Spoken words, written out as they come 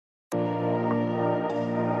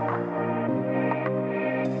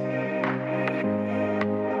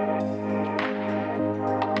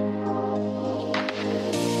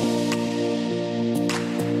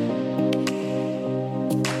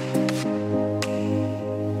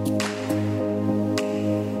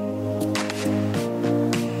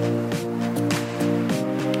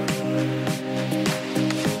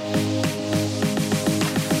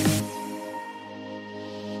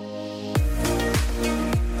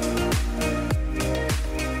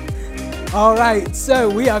All right, so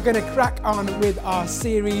we are going to crack on with our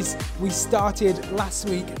series we started last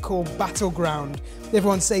week called Battleground.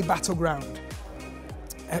 Everyone say Battleground.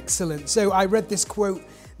 Excellent. So I read this quote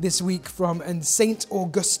this week from St.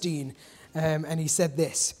 Augustine, and he said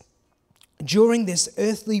this: "During this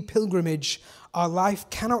earthly pilgrimage, our life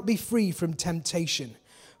cannot be free from temptation,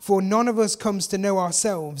 for none of us comes to know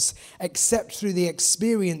ourselves except through the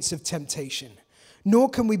experience of temptation. Nor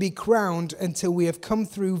can we be crowned until we have come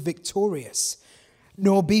through victorious,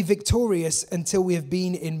 nor be victorious until we have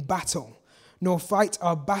been in battle, nor fight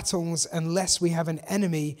our battles unless we have an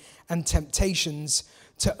enemy and temptations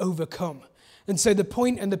to overcome." And so the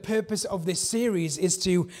point and the purpose of this series is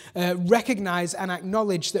to recognize and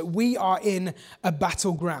acknowledge that we are in a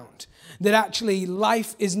battleground. That actually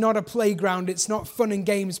life is not a playground, it's not fun and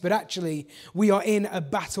games, but actually we are in a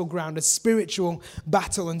battleground, a spiritual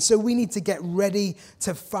battle. And so we need to get ready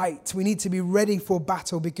to fight. We need to be ready for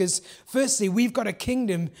battle because firstly, we've got a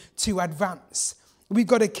kingdom to advance. We've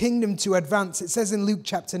got a kingdom to advance. It says in Luke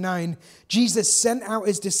chapter 9, Jesus sent out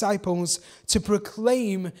his disciples to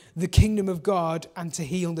proclaim the kingdom of God and to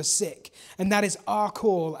heal the sick. And that is our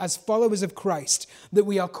call as followers of Christ, that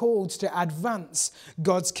we are called to advance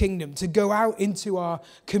God's kingdom, to go out into our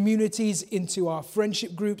communities, into our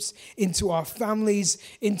friendship groups, into our families,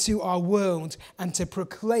 into our world, and to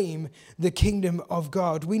proclaim the kingdom of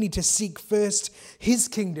God. We need to seek first his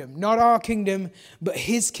kingdom, not our kingdom, but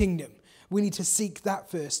his kingdom. We need to seek that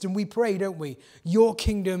first. And we pray, don't we? Your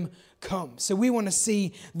kingdom come. So we want to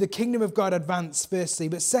see the kingdom of God advance firstly.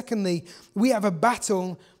 But secondly, we have a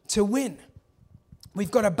battle to win. We've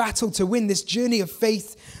got a battle to win. This journey of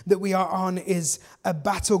faith that we are on is a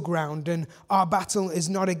battleground. And our battle is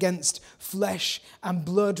not against flesh and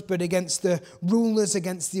blood, but against the rulers,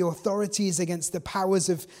 against the authorities, against the powers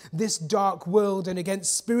of this dark world, and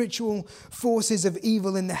against spiritual forces of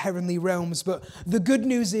evil in the heavenly realms. But the good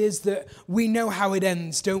news is that we know how it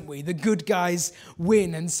ends, don't we? The good guys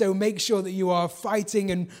win. And so make sure that you are fighting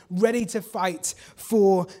and ready to fight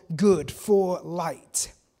for good, for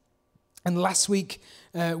light. And last week,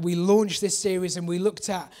 we launched this series and we looked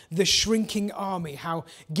at the shrinking army, how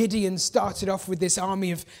Gideon started off with this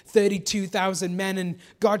army of 32,000 men and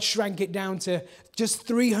God shrank it down to just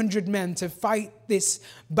 300 men to fight this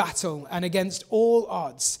battle. And against all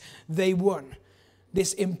odds, they won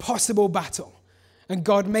this impossible battle. And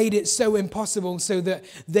God made it so impossible so that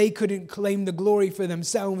they couldn't claim the glory for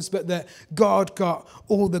themselves, but that God got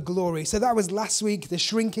all the glory. So that was last week, the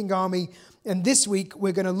shrinking army. And this week,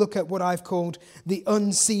 we're going to look at what I've called the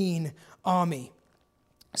unseen army.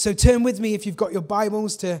 So turn with me, if you've got your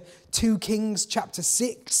Bibles, to 2 Kings chapter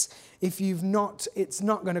 6. If you've not, it's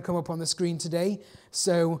not going to come up on the screen today.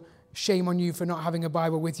 So shame on you for not having a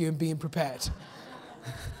Bible with you and being prepared.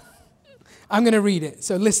 I'm going to read it,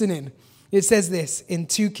 so listen in. It says this in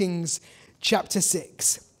 2 Kings chapter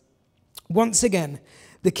 6. "Once again,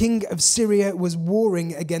 the king of Syria was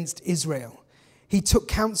warring against Israel. He took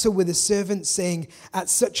counsel with his servants, saying, 'At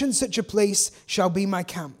such and such a place shall be my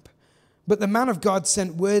camp.' But the man of God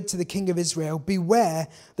sent word to the king of Israel, 'Beware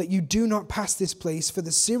that you do not pass this place, for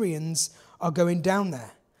the Syrians are going down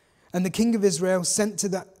there.' And the king of Israel sent to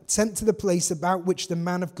the place about which the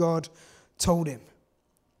man of God told him.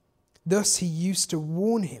 Thus he used to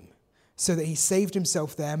warn him, so that he saved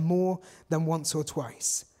himself there more than once or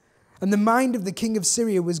twice. And the mind of the king of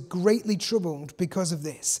Syria was greatly troubled because of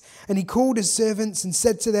this. And he called his servants and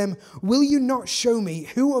said to them, 'Will you not show me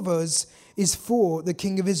who of us is for the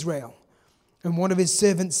king of Israel?' And one of his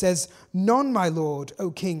servants says, 'None, my lord,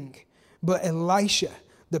 O king, but Elisha,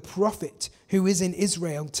 the prophet who is in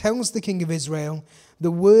Israel, tells the king of Israel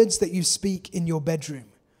the words that you speak in your bedroom.'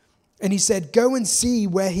 And he said, 'Go and see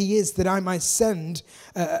where he is, that I might send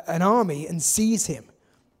an army and seize him.'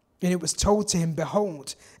 And it was told to him,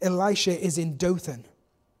 'Behold, Elisha is in Dothan.'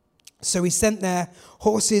 So he sent there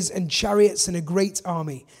horses and chariots and a great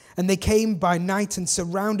army. And they came by night and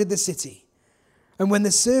surrounded the city. And when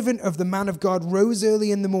the servant of the man of God rose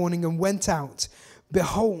early in the morning and went out,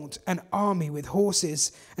 behold, an army with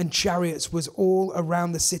horses and chariots was all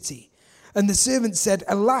around the city. And the servant said,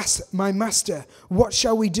 'Alas, my master, what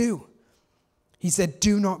shall we do?' He said,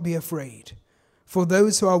 'Do not be afraid, for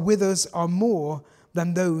those who are with us are more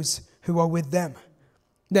than those who are with them.'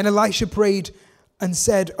 Then Elisha prayed and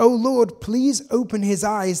said, 'O Lord, please open his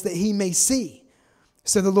eyes that he may see.'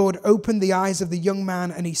 So the Lord opened the eyes of the young man,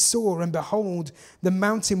 and he saw, and behold, the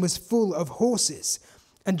mountain was full of horses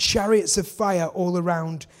and chariots of fire all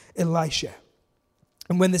around Elisha.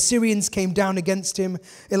 And when the Syrians came down against him,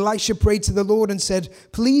 Elisha prayed to the Lord and said,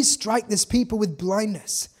 'Please strike this people with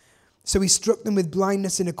blindness.' So he struck them with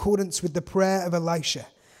blindness in accordance with the prayer of Elisha.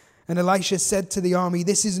 And Elisha said to the army,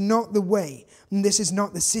 "This is not the way, and this is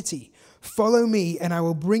not the city. Follow me, and I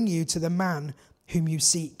will bring you to the man whom you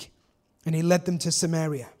seek." And he led them to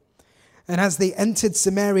Samaria. And as they entered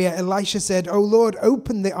Samaria, Elisha said, "O Lord,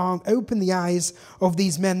 open the eyes of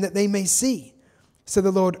these men that they may see." So the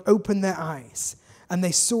Lord opened their eyes, and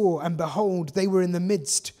they saw, and behold, they were in the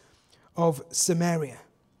midst of Samaria.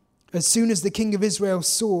 As soon as the king of Israel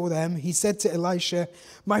saw them, he said to Elisha,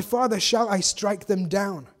 "My father, shall I strike them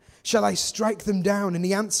down? Shall I strike them down?" And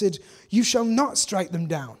he answered, "You shall not strike them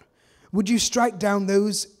down. Would you strike down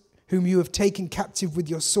those whom you have taken captive with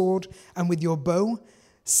your sword and with your bow?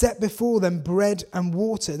 Set before them bread and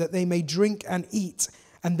water, that they may drink and eat,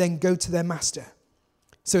 and then go to their master."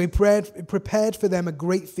 So he prepared for them a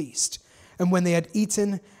great feast. And when they had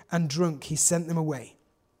eaten and drunk, he sent them away.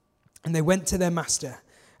 And they went to their master.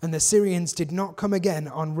 And the Syrians did not come again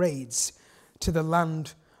on raids to the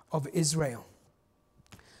land of Israel.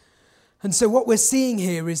 And so what we're seeing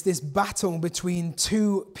here is this battle between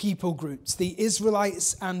two people groups, the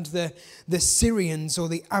Israelites and the Syrians, or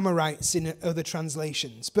the Amorites in other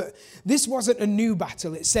translations. But this wasn't a new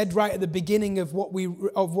battle. It said right at the beginning of what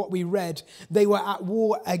we read, they were at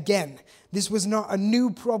war again. This was not a new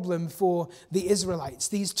problem for the Israelites.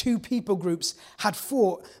 These two people groups had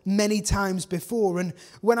fought many times before. And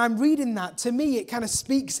when I'm reading that, to me, it kind of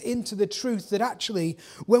speaks into the truth that actually,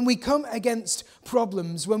 when we come against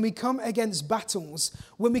problems, when we come against battles,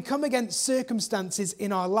 when we come against circumstances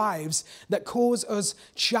in our lives that cause us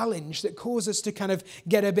challenge, that cause us to kind of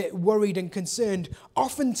get a bit worried and concerned,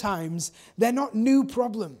 oftentimes they're not new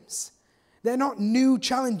problems. They're not new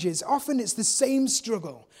challenges. Often it's the same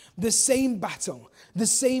struggle, the same battle, the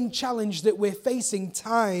same challenge that we're facing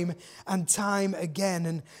time and time again.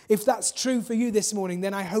 And if that's true for you this morning,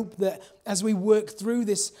 then I hope that as we work through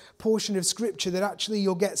this portion of Scripture, that actually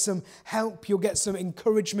you'll get some help, you'll get some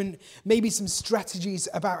encouragement, maybe some strategies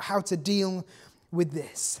about how to deal with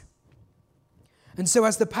this. And so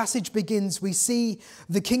as the passage begins, we see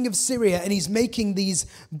the king of Syria, and he's making these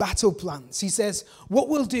battle plans. He says, what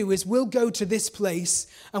we'll do is we'll go to this place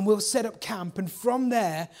and we'll set up camp, and from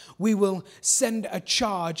there we will send a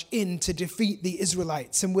charge in to defeat the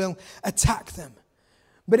Israelites, and we'll attack them.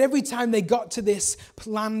 But every time they got to this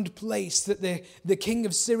planned place that the king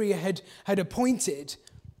of Syria had appointed,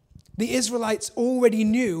 the Israelites already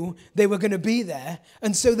knew they were going to be there,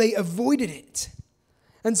 and so they avoided it.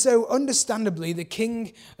 And so, understandably, the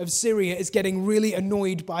king of Syria is getting really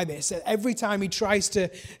annoyed by this. Every time he tries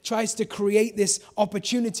to create this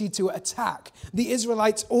opportunity to attack, the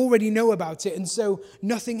Israelites already know about it, and so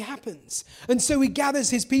nothing happens. And so he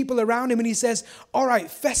gathers his people around him and he says, all right,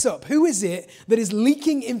 fess up. Who is it that is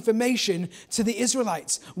leaking information to the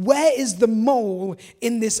Israelites? Where is the mole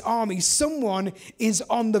in this army? Someone is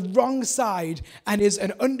on the wrong side and is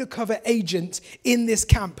an undercover agent in this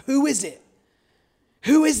camp. Who is it?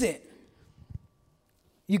 Who is it?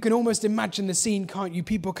 You can almost imagine the scene, can't you?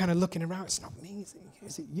 People kind of looking around. It's not me.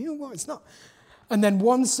 Is it you? What? It's not. And then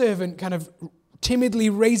one servant kind of timidly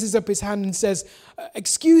raises up his hand and says,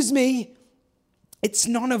 excuse me, it's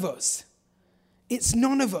none of us. It's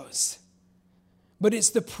none of us. But it's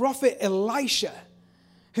the prophet Elisha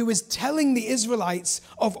who is telling the Israelites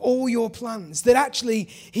of all your plans, that actually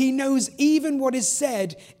he knows even what is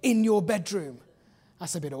said in your bedroom.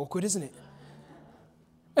 That's a bit awkward, isn't it?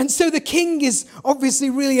 And so the king is obviously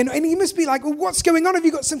really, and he must be like, well, what's going on? Have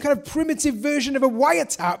you got some kind of primitive version of a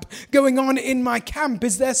wiretap going on in my camp?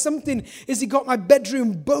 Is there something, has he got my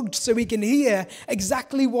bedroom bugged so he can hear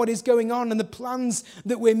exactly what is going on and the plans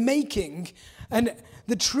that we're making? And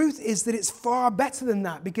the truth is that it's far better than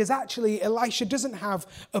that, because actually Elisha doesn't have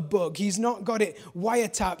a bug. He's not got it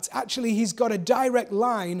wiretapped. Actually, he's got a direct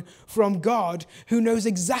line from God who knows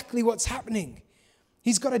exactly what's happening.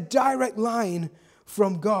 He's got a direct line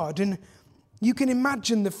from God. And you can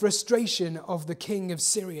imagine the frustration of the king of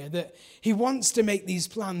Syria, that he wants to make these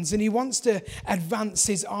plans and he wants to advance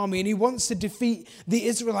his army and he wants to defeat the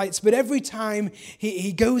Israelites. But every time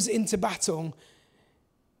he goes into battle,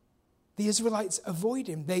 the Israelites avoid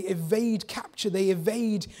him. They evade capture. They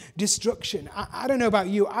evade destruction. I don't know about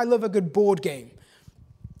you. I love a good board game.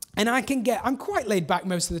 And I'm quite laid back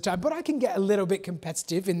most of the time, but I can get a little bit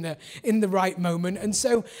competitive in the right moment. And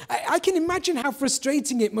so I can imagine how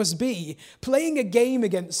frustrating it must be playing a game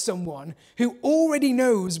against someone who already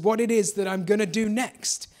knows what it is that I'm going to do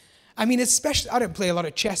next. I mean, especially, I don't play a lot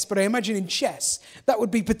of chess, but I imagine in chess, that would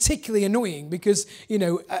be particularly annoying because, you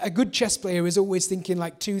know, a good chess player is always thinking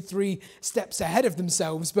like 2-3 steps ahead of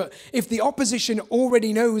themselves. But if the opposition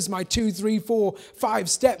already knows my 2, 3, 4, 5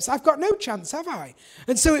 steps, I've got no chance, have I?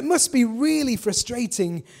 And so it must be really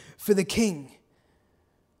frustrating for the king.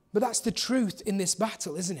 But that's the truth in this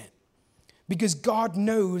battle, isn't it? Because God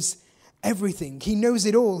knows everything. He knows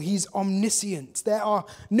it all. He's omniscient. There are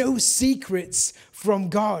no secrets from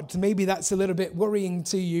God. Maybe that's a little bit worrying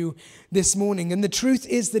to you this morning. And the truth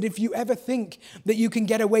is that if you ever think that you can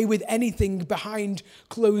get away with anything behind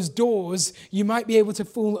closed doors, you might be able to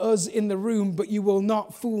fool us in the room, but you will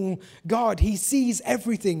not fool God. He sees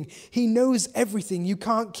everything. He knows everything. You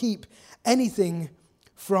can't keep anything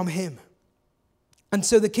from him. And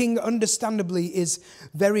so the king, understandably, is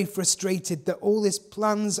very frustrated that all his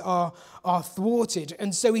plans are thwarted.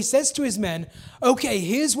 And so he says to his men, okay,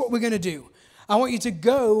 here's what we're going to do. I want you to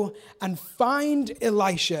go and find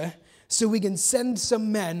Elisha so we can send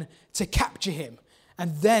some men to capture him.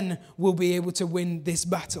 And then we'll be able to win this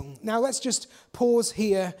battle. Now let's just pause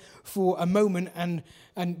here for a moment and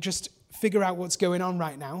just figure out what's going on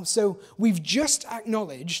right now. So we've just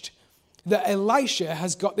acknowledged that Elisha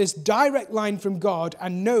has got this direct line from God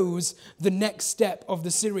and knows the next step of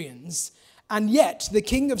the Syrians. And yet the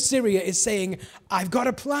king of Syria is saying, I've got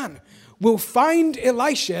a plan. We'll find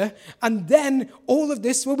Elisha and then all of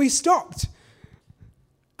this will be stopped.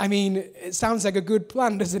 I mean, it sounds like a good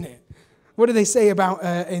plan, doesn't it? What do they say about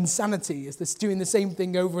insanity? Is this doing the same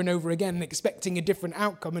thing over and over again and expecting a different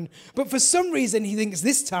outcome? But for some reason, he thinks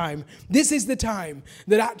this is the time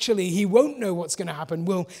that actually he won't know what's going to happen.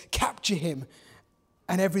 We'll capture him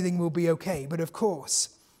and everything will be okay. But of course,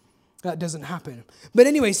 that doesn't happen. But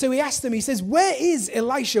anyway, so he asked them, he says, where is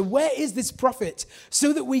Elisha? Where is this prophet?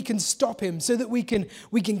 So that we can stop him, so that we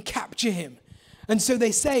can capture him. And so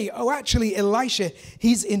they say, oh, actually, Elisha,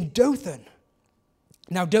 he's in Dothan.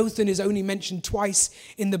 Now, Dothan is only mentioned twice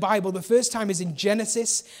in the Bible. The first time is in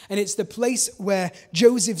Genesis, and it's the place where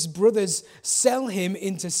Joseph's brothers sell him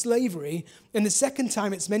into slavery. And the second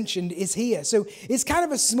time it's mentioned is here. So it's kind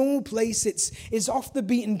of a small place. It's off the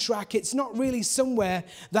beaten track. It's not really somewhere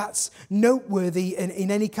that's noteworthy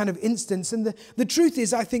in any kind of instance. And the truth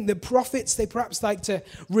is, I think that prophets, they perhaps like to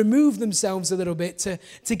remove themselves a little bit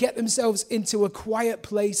to get themselves into a quiet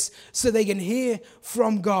place so they can hear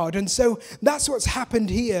from God. And so that's what's happened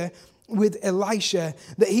here with Elisha,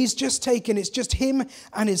 that he's just taken, it's just him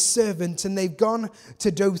and his servant, and they've gone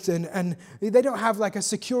to Dothan, and they don't have like a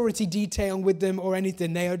security detail with them or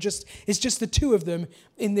anything. It's just the two of them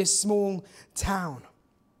in this small town.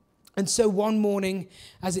 And so one morning,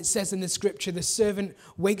 as it says in the scripture, the servant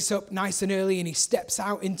wakes up nice and early and he steps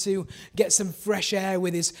out to get some fresh air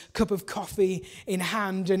with his cup of coffee in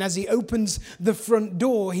hand. And as he opens the front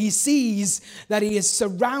door, he sees that he is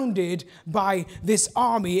surrounded by this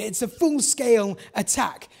army. It's a full-scale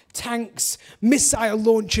attack. Tanks, missile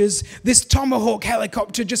launchers, this Tomahawk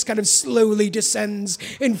helicopter just kind of slowly descends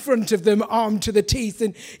in front of them, armed to the teeth.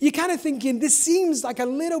 And you're kind of thinking, this seems like a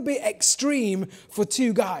little bit extreme for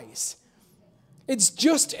two guys. It's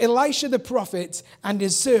just Elisha the prophet and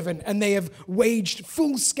his servant, and they have waged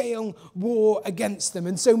full-scale war against them.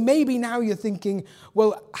 And so maybe now you're thinking,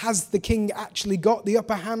 well, has the king actually got the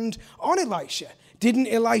upper hand on Elisha? Didn't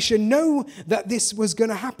Elisha know that this was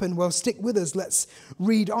going to happen? Well, stick with us. Let's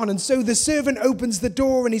read on. And so the servant opens the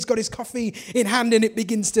door and he's got his coffee in hand and it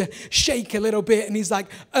begins to shake a little bit. And he's like,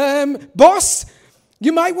 boss,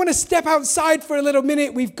 you might want to step outside for a little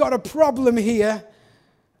minute. We've got a problem here.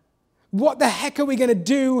 What the heck are we going to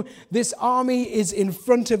do? This army is in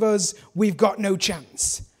front of us. We've got no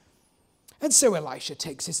chance. And so Elisha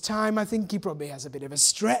takes his time. I think he probably has a bit of a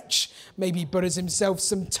stretch. Maybe he butters himself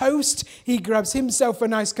some toast. He grabs himself a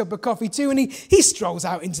nice cup of coffee too, and he strolls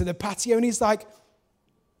out into the patio, and he's like,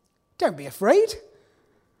 don't be afraid.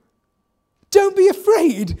 Don't be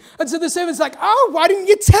afraid. And so the servant's like, oh, why didn't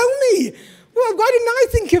you tell me? Well, why didn't I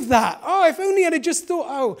think of that? Oh, if only I'd have just thought,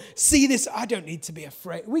 oh, see this, I don't need to be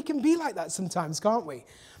afraid. We can be like that sometimes, can't we?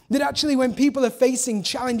 That actually when people are facing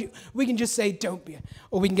challenge, we can just say, don't be,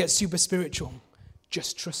 or we can get super spiritual.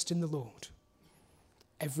 Just trust in the Lord.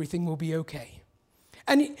 Everything will be okay.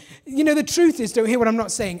 And, you know, the truth is, don't hear what I'm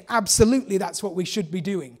not saying. Absolutely, that's what we should be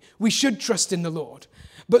doing. We should trust in the Lord.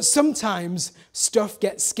 But sometimes stuff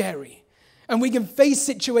gets scary. And we can face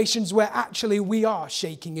situations where actually we are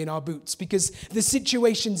shaking in our boots because the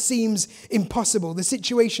situation seems impossible. The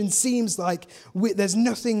situation seems like there's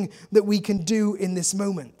nothing that we can do in this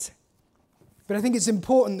moment. But I think it's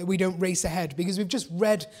important that we don't race ahead because we've just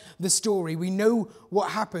read the story. We know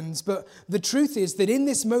what happens. But the truth is that in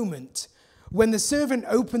this moment, when the servant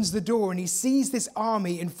opens the door and he sees this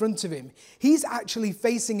army in front of him, he's actually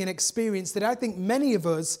facing an experience that I think many of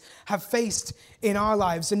us have faced in our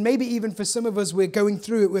lives. And maybe even for some of us, we're going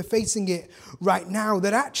through it, we're facing it right now,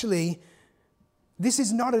 that actually this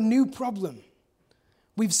is not a new problem.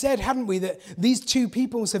 We've said, hadn't we, that these two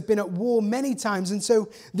peoples have been at war many times, and so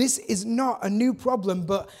this is not a new problem,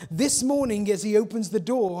 but this morning as he opens the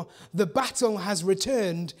door, the battle has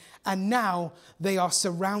returned, and now they are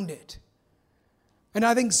surrounded. And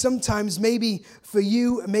I think sometimes, maybe for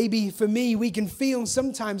you, maybe for me, we can feel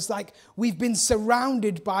sometimes like we've been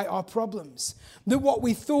surrounded by our problems. That what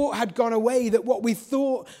we thought had gone away, that what we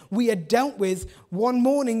thought we had dealt with, one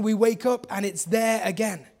morning we wake up and it's there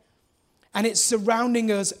again. And it's surrounding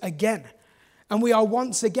us again. And we are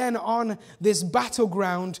once again on this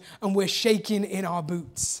battleground and we're shaking in our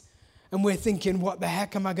boots. And we're thinking, what the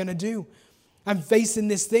heck am I going to do? I'm facing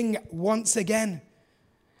this thing once again.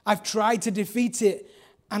 I've tried to defeat it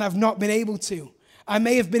and I've not been able to. I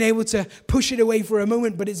may have been able to push it away for a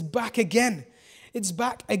moment, but it's back again. It's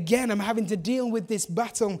back again. I'm having to deal with this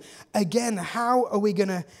battle again. How are we going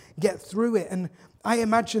to get through it? And I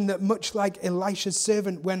imagine that much like Elisha's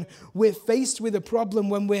servant, when we're faced with a problem,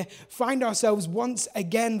 when we find ourselves once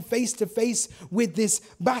again face to face with this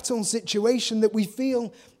battle situation, that we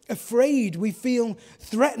feel afraid, we feel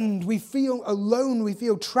threatened, we feel alone, we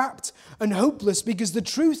feel trapped and hopeless, because the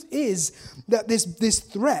truth is that this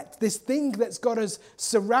threat, this thing that's got us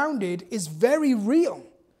surrounded, is very real.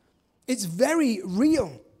 It's very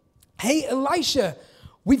real. Hey, Elisha,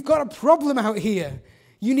 we've got a problem out here.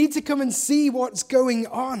 You need to come and see what's going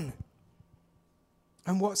on.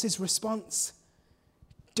 And what's his response?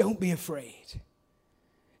 Don't be afraid.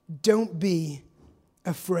 Don't be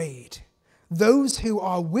afraid. Those who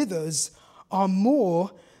are with us are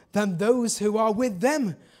more than those who are with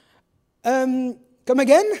them. Come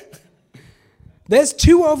again? There's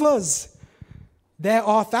two of us. There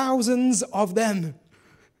are thousands of them.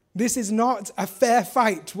 This is not a fair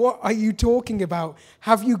fight. What are you talking about?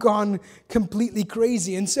 Have you gone completely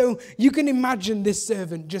crazy? And so you can imagine this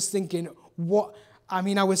servant just thinking, what? I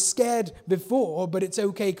mean, I was scared before, but it's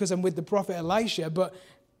okay because I'm with the prophet Elisha, but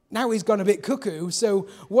now he's gone a bit cuckoo. So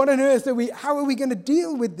what on earth how are we going to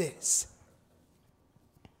deal with this?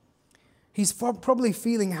 He's probably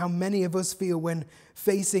feeling how many of us feel when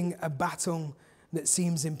facing a battle that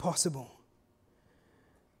seems impossible.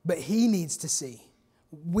 But he needs to see.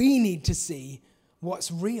 We need to see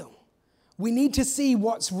what's real. We need to see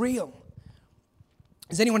what's real.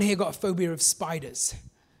 Has anyone here got a phobia of spiders?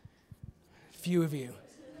 A few of you.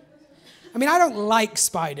 I mean, I don't like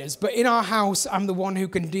spiders, but in our house, I'm the one who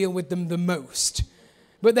can deal with them the most.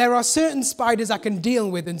 But there are certain spiders I can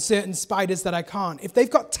deal with and certain spiders that I can't. If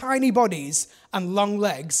they've got tiny bodies and long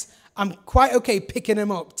legs, I'm quite okay picking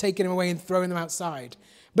them up, taking them away and throwing them outside.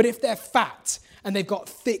 But if they're fat and they've got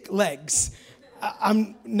thick legs,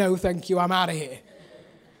 no, thank you, I'm out of here.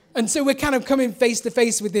 And so we're kind of coming face to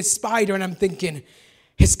face with this spider, and I'm thinking,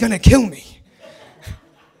 it's going to kill me.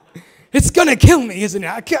 It's going to kill me, isn't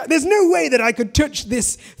it? There's no way that I could touch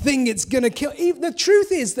this thing. It's going to kill. The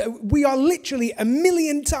truth is that we are literally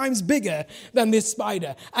 1,000,000 times bigger than this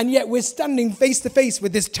spider, and yet we're standing face to face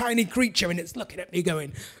with this tiny creature, and it's looking at me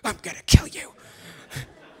going, I'm going to kill you.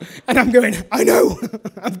 And I'm going, I know,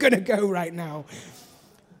 I'm going to go right now.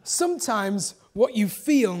 Sometimes what you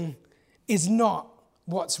feel is not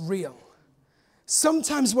what's real.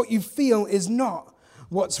 Sometimes what you feel is not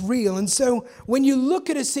what's real. And so when you look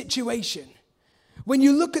at a situation, when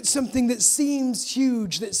you look at something that seems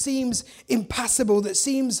huge, that seems impassable, that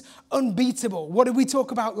seems unbeatable, what did we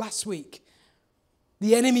talk about last week?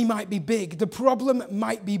 The enemy might be big, the problem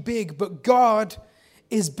might be big, but God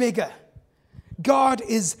is bigger. God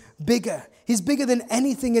is bigger. He's bigger than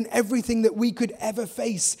anything and everything that we could ever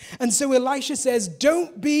face. And so Elisha says,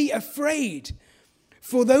 don't be afraid,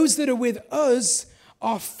 for those that are with us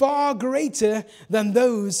are far greater than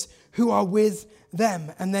those who are with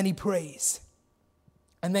them. And then he prays.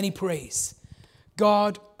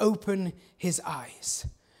 God, open his eyes.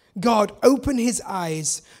 God, open his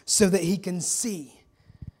eyes so that he can see.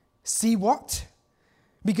 See what?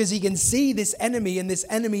 Because he can see this enemy, and this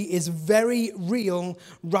enemy is very real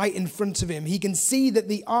right in front of him. He can see that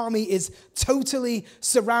the army is totally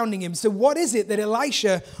surrounding him. So what is it that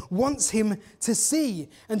Elisha wants him to see?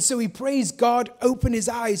 And so he prays, God, open his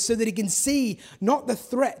eyes so that he can see not the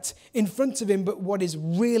threat in front of him, but what is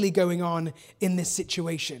really going on in this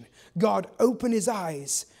situation. God, open his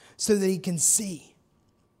eyes so that he can see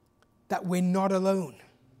that we're not alone.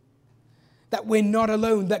 That we're not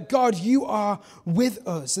alone, that God, you are with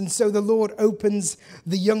us. And so the Lord opens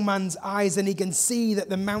the young man's eyes, and he can see that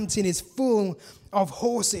the mountain is full of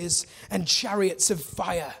horses and chariots of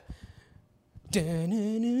fire. So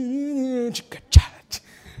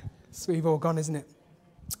we've all gone, isn't it?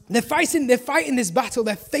 They're fighting this battle.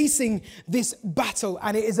 They're facing this battle,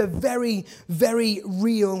 and it is a very, very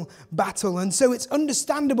real battle. And so it's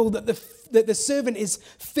understandable that the servant is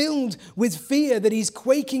filled with fear, that he's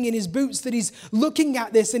quaking in his boots, that he's looking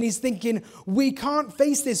at this and he's thinking, we can't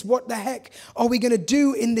face this. What the heck are we going to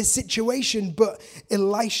do in this situation? But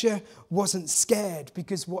Elisha wasn't scared,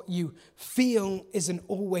 because what you feel isn't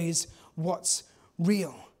always what's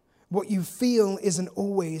real. What you feel isn't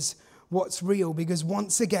always what's real, because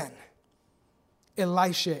once again,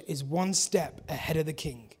 Elisha is one step ahead of the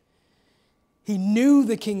king. He knew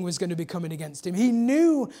the king was going to be coming against him. He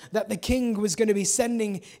knew that the king was going to be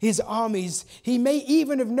sending his armies. He may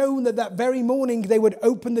even have known that very morning they would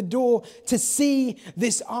open the door to see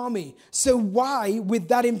this army. So why, with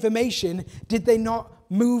that information, did they not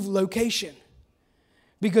move location?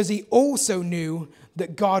 Because he also knew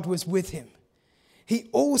that God was with him. He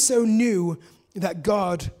also knew that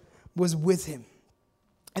God was with him.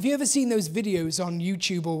 Have you ever seen those videos on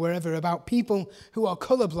YouTube or wherever about people who are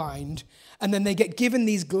colorblind, and then they get given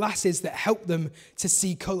these glasses that help them to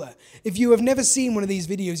see color? If you have never seen one of these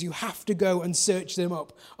videos, you have to go and search them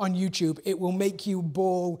up on YouTube. It will make you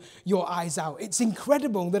bawl your eyes out. It's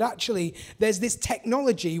incredible that actually there's this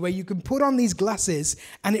technology where you can put on these glasses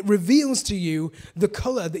and it reveals to you the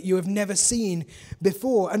color that you have never seen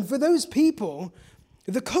before. And for those people,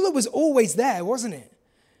 the color was always there, wasn't it?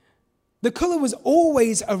 The color was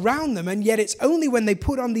always around them, and yet it's only when they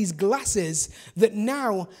put on these glasses that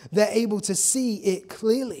now they're able to see it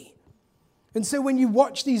clearly. And so when you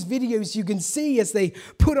watch these videos, you can see as they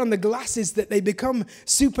put on the glasses that they become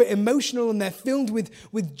super emotional, and they're filled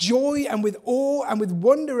with joy and with awe and with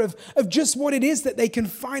wonder of just what it is that they can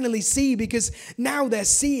finally see, because now they're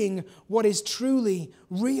seeing what is truly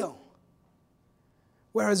real.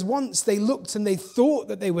 Whereas once they looked and they thought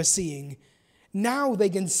that they were seeing, now they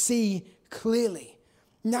can see clearly.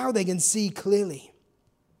 Now they can see clearly.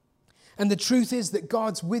 And the truth is that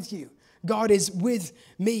God's with you. God is with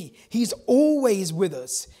me. He's always with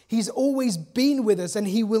us. He's always been with us, and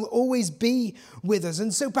he will always be with us.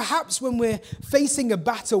 And so perhaps when we're facing a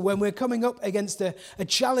battle, when we're coming up against a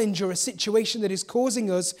challenge or a situation that is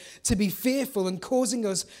causing us to be fearful and causing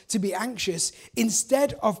us to be anxious,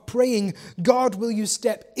 instead of praying, God, will you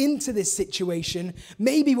step into this situation?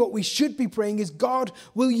 Maybe what we should be praying is, God,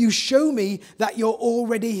 will you show me that you're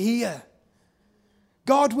already here?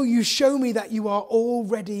 God, will you show me that you are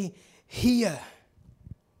already here?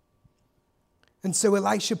 And so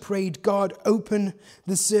Elisha prayed, God, open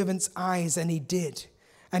the servant's eyes, and he did.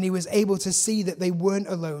 And he was able to see that they weren't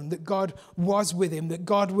alone, that God was with him, that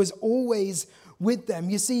God was always with them.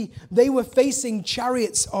 You see, they were facing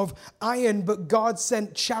chariots of iron, but God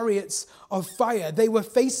sent chariots of fire. They were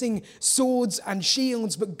facing swords and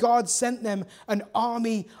shields, but God sent them an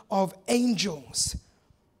army of angels.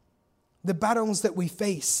 The battles that we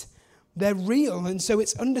face, they're real, and so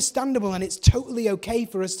it's understandable, and it's totally okay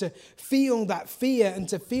for us to feel that fear and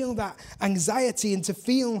to feel that anxiety and to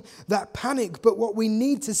feel that panic. But what we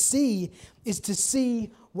need to see is to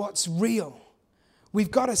see what's real.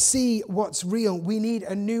 We've got to see what's real. We need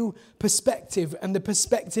a new perspective, and the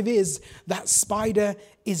perspective is that spider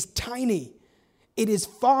is tiny. It is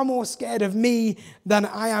far more scared of me than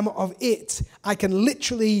I am of it. I can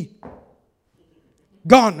literally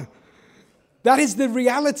gone. That is the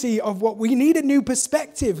reality of what we need. A new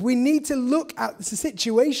perspective. We need to look at the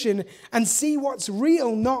situation and see what's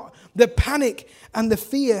real, not the panic and the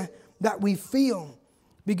fear that we feel.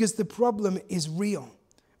 Because the problem is real,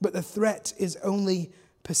 but the threat is only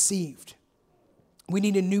perceived. We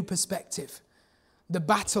need a new perspective. The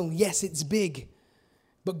battle, yes, it's big,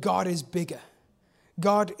 but God is bigger.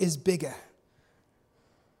 God is bigger.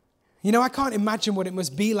 You know, I can't imagine what it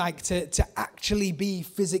must be like to actually be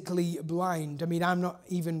physically blind. I mean, I don't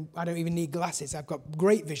even need glasses. I've got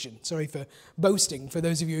great vision. Sorry for boasting, for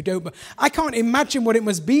those of you who don't. But I can't imagine what it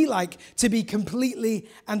must be like to be completely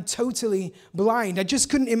and totally blind. I just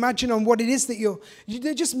couldn't imagine on what it is that you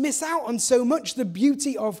just miss out on so much. The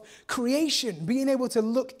beauty of creation, being able to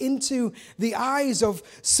look into the eyes of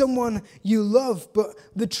someone you love. But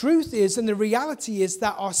the truth is, and the reality is,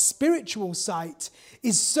 that our spiritual sight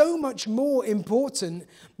is so much more important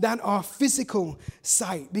than our physical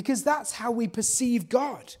sight, because that's how we perceive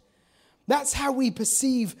God. That's how we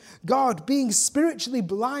perceive God. Being spiritually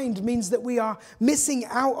blind means that we are missing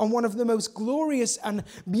out on one of the most glorious and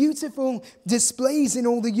beautiful displays in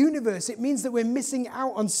all the universe. It means that we're missing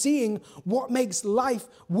out on seeing what makes life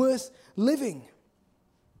worth living.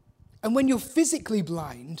 And when you're physically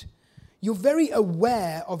blind, you're very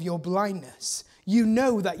aware of your blindness. You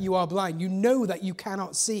know that you are blind. You know that you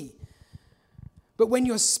cannot see. But when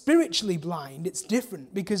you're spiritually blind, it's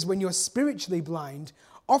different, because when you're spiritually blind,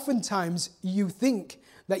 oftentimes you think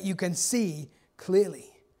that you can see clearly.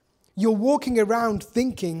 You're walking around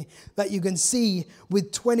thinking that you can see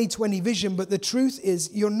with 20/20 vision, but the truth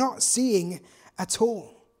is you're not seeing at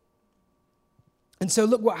all. And so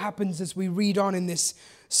look what happens as we read on in this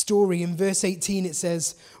story. In verse 18 it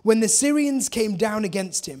says, "When the Syrians came down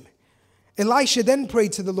against him, Elisha then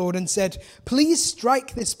prayed to the Lord and said, 'Please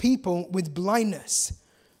strike this people with blindness.'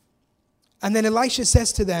 And then Elisha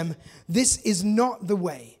says to them, 'This is not the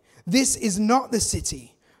way. This is not the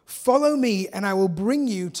city. Follow me and I will bring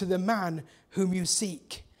you to the man whom you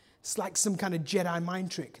seek.'" It's like some kind of Jedi mind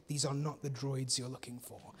trick. These are not the droids you're looking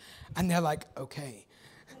for. And they're like, okay,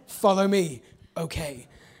 follow me. Okay.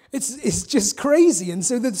 It's just crazy. And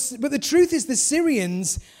so, but the truth is the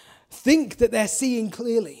Syrians think that they're seeing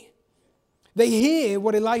clearly. They hear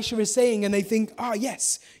what Elisha is saying and they think,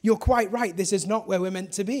 yes, you're quite right. This is not where we're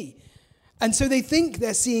meant to be. And so they think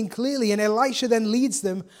they're seeing clearly. And Elisha then leads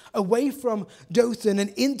them away from Dothan and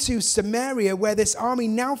into Samaria, where this army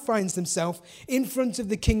now finds themselves in front of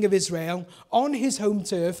the king of Israel on his home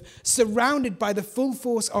turf, surrounded by the full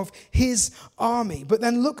force of his army. But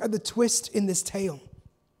then look at the twist in this tale.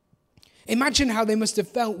 Imagine how they must have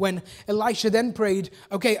felt when Elisha then prayed,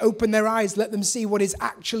 okay, open their eyes, let them see what is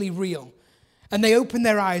actually real. And they open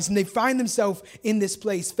their eyes and they find themselves in this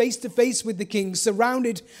place, face to face with the king,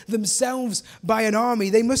 surrounded themselves by an army.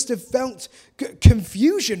 They must have felt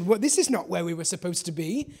confusion. Well, this is not where we were supposed to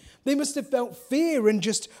be. They must have felt fear and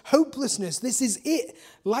just hopelessness. This is it.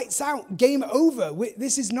 Lights out. Game over.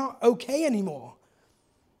 This is not okay anymore.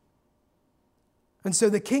 And so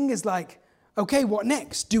the king is like, okay, what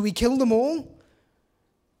next? Do we kill them all?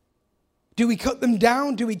 Do we cut them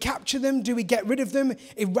down? Do we capture them? Do we get rid of them?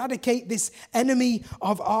 Eradicate this enemy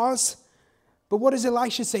of ours? But what does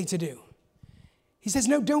Elisha say to do? He says,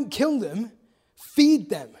 no, don't kill them. Feed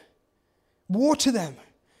them. Water them.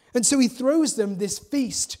 And so he throws them this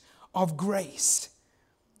feast of grace.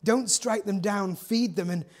 Don't strike them down, feed them.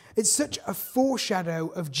 And it's such a foreshadow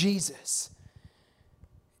of Jesus.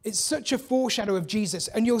 It's such a foreshadow of Jesus.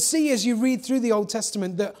 And you'll see as you read through the Old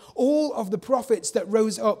Testament that all of the prophets that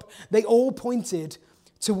rose up, they all pointed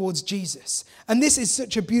towards Jesus. And this is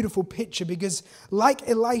such a beautiful picture because, like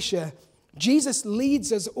Elisha, Jesus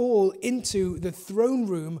leads us all into the throne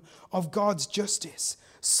room of God's justice,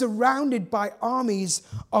 surrounded by armies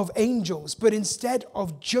of angels. But instead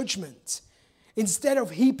of judgment, instead of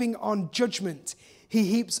heaping on judgment, he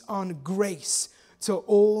heaps on grace to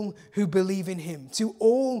all who believe in him, to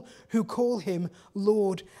all who call him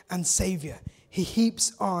Lord and Savior. He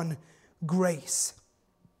heaps on grace.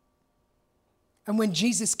 And when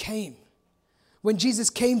Jesus came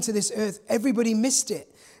to this earth, everybody missed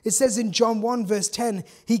it. It says in John 1 verse 10,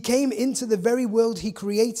 he came into the very world he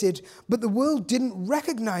created, but the world didn't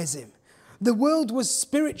recognize him. The world was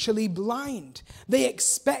spiritually blind. They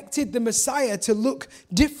expected the Messiah to look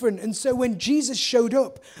different. And so when Jesus showed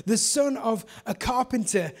up, the son of a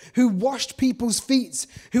carpenter who washed people's feet,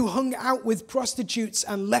 who hung out with prostitutes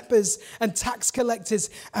and lepers and tax collectors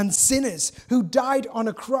and sinners, who died on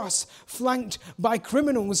a cross flanked by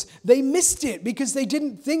criminals, they missed it because they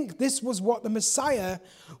didn't think this was what the Messiah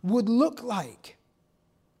would look like.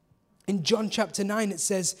 In John chapter 9, it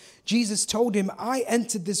says, Jesus told him, I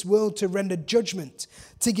entered this world to render judgment,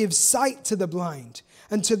 to give sight to the blind,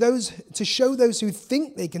 and to show those who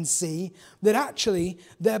think they can see that actually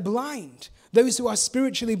they're blind. Those who are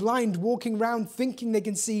spiritually blind, walking around thinking they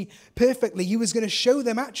can see perfectly. He was going to show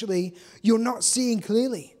them actually, you're not seeing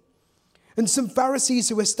clearly. And some Pharisees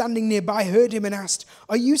who were standing nearby heard him and asked,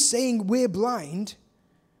 are you saying we're blind?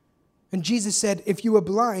 And Jesus said, if you were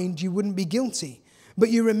blind, you wouldn't be guilty. But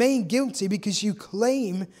you remain guilty because you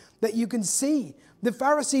claim that you can see. The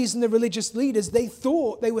Pharisees and the religious leaders, they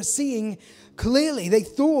thought they were seeing clearly. They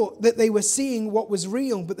thought that they were seeing what was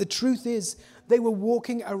real. But the truth is, they were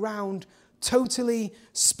walking around totally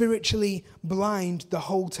spiritually blind the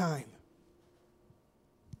whole time.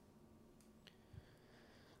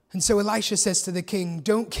 And so Elisha says to the king,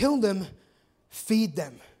 don't kill them, feed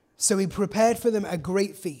them. So he prepared for them a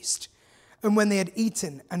great feast. And when they had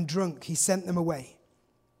eaten and drunk, he sent them away.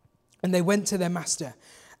 And they went to their master.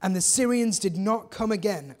 And the Syrians did not come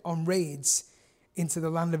again on raids into the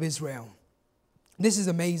land of Israel. This is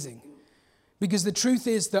amazing. Because the truth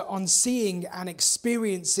is that on seeing and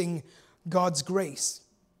experiencing God's grace,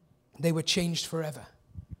 they were changed forever.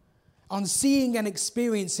 On seeing and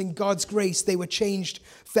experiencing God's grace, they were changed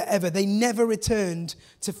forever. They never returned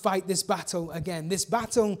to fight this battle again. This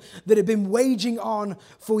battle that had been waging on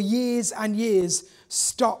for years and years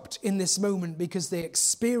stopped in this moment because they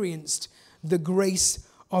experienced the grace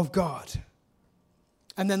of God.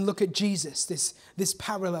 And then look at Jesus, this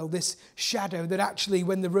parallel, this shadow that actually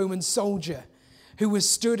when the Roman soldier who was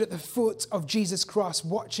stood at the foot of Jesus' cross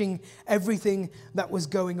watching everything that was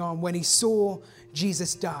going on, when he saw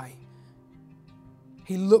Jesus die,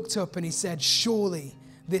 he looked up and he said, surely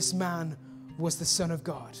this man was the Son of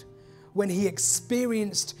God. When he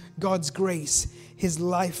experienced God's grace, his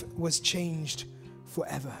life was changed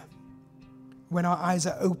forever. When our eyes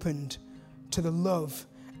are opened to the love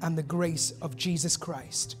and the grace of Jesus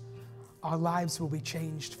Christ, our lives will be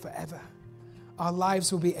changed forever. Our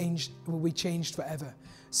lives will be changed forever.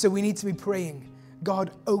 So we need to be praying,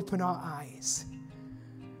 God, open our eyes.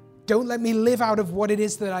 Don't let me live out of what it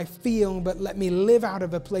is that I feel, but let me live out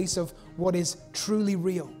of a place of what is truly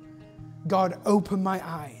real. God, open my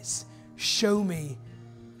eyes. Show me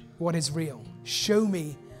what is real. Show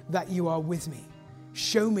me that you are with me.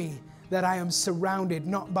 Show me that I am surrounded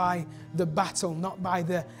not by the battle, not by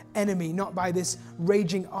the enemy, not by this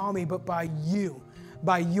raging army, but by you,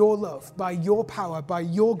 by your love, by your power, by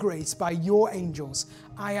your grace, by your angels.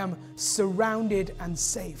 I am surrounded and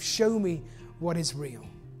safe. Show me what is real.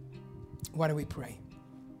 Why don't we pray?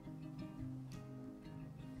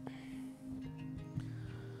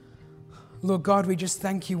 Lord God, we just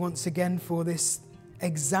thank you once again for this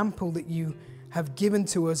example that you have given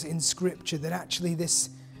to us in Scripture, that actually this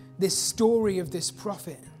story of this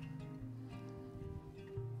prophet,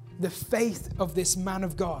 the faith of this man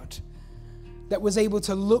of God, that was able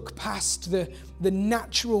to look past the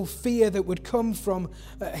natural fear that would come from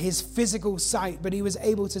his physical sight, but he was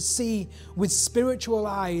able to see with spiritual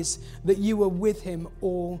eyes that you were with him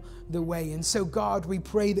all the way. And so, God, we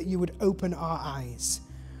pray that you would open our eyes,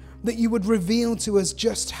 that you would reveal to us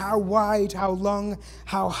just how wide, how long,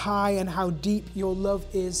 how high, and how deep your love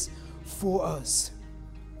is for us.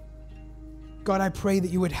 God, I pray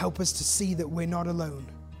that you would help us to see that we're not alone,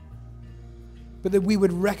 but that we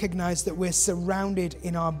would recognize that we're surrounded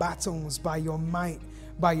in our battles by your might,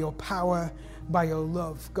 by your power, by your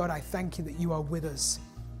love. God, I thank you that you are with us,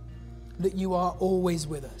 that you are always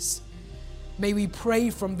with us. May we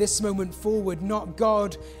pray from this moment forward, not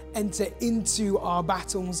God, enter into our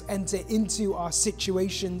battles, enter into our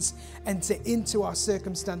situations, enter into our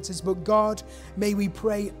circumstances, but God, may we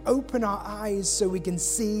pray, open our eyes so we can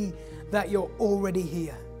see that you're already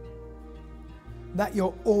here, that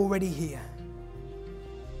you're already here.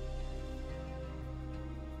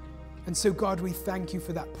 And so, God, we thank you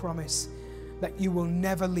for that promise that you will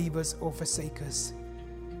never leave us or forsake us,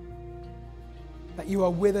 that you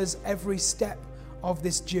are with us every step of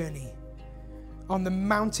this journey. On the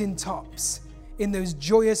mountaintops, in those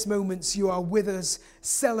joyous moments, you are with us,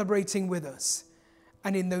 celebrating with us.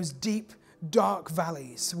 And in those deep, dark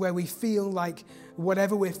valleys where we feel like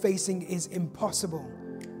whatever we're facing is impossible,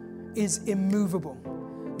 is immovable,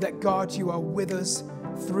 that God, you are with us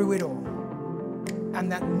through it all,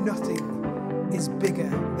 and that nothing is bigger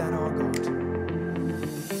than our God.